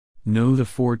Know the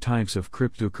 4 types of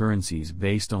cryptocurrencies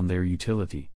based on their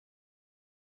utility.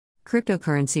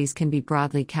 Cryptocurrencies can be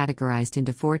broadly categorized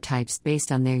into 4 types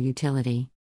based on their utility.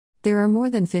 There are more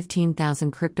than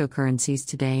 15,000 cryptocurrencies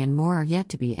today and more are yet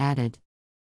to be added.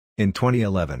 In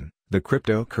 2011, the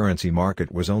cryptocurrency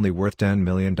market was only worth $10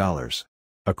 million.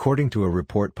 According to a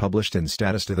report published in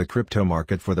Status to the crypto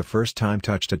market for the first time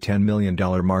touched a $10 million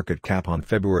market cap on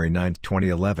February 9,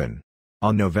 2011.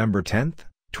 On November 10,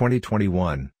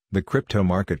 2021, the crypto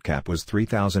market cap was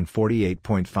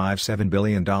 $3,048.57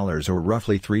 billion or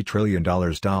roughly $3 trillion.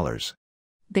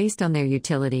 Based on their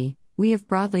utility, we have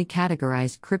broadly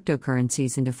categorized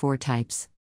cryptocurrencies into 4 types.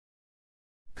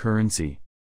 Currency.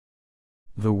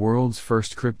 The world's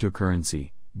first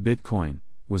cryptocurrency, Bitcoin,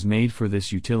 was made for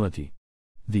this utility.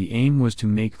 The aim was to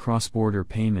make cross-border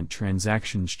payment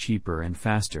transactions cheaper and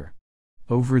faster.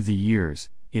 Over the years,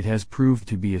 it has proved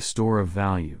to be a store of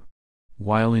value.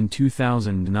 While in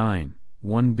 2009,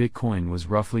 1 Bitcoin was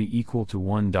roughly equal to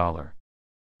 $1.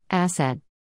 Asset.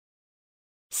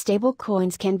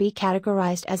 Stablecoins can be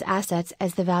categorized as assets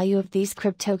as the value of these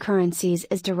cryptocurrencies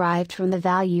is derived from the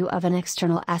value of an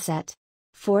external asset.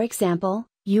 For example,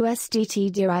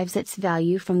 USDT derives its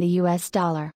value from the US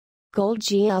dollar. Gold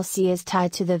GLC is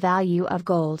tied to the value of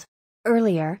gold.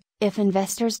 Earlier, if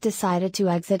investors decided to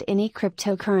exit any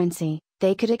cryptocurrency,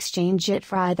 they could exchange it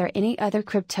for either any other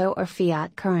crypto or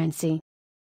fiat currency.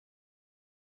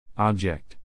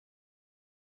 Object.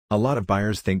 A lot of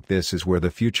buyers think this is where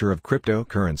the future of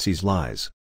cryptocurrencies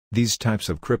lies. These types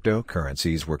of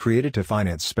cryptocurrencies were created to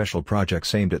finance special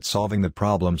projects aimed at solving the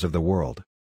problems of the world.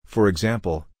 For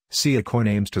example, SIA Coin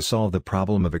aims to solve the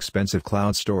problem of expensive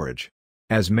cloud storage.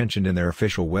 As mentioned in their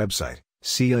official website,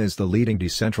 SIA is the leading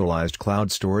decentralized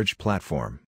cloud storage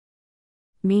platform.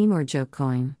 Meme or joke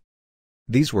coin.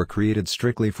 These were created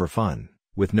strictly for fun,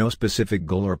 with no specific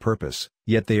goal or purpose,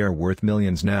 yet they are worth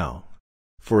millions now.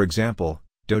 For example,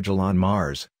 Dogelon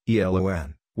Mars,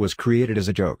 ELON, was created as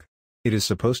a joke. It is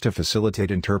supposed to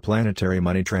facilitate interplanetary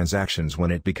money transactions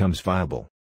when it becomes viable.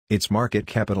 Its market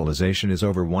capitalization is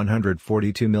over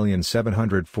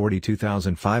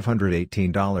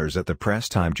 $142,742,518 at the press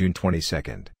time June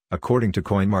 22, according to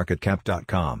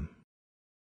CoinMarketCap.com.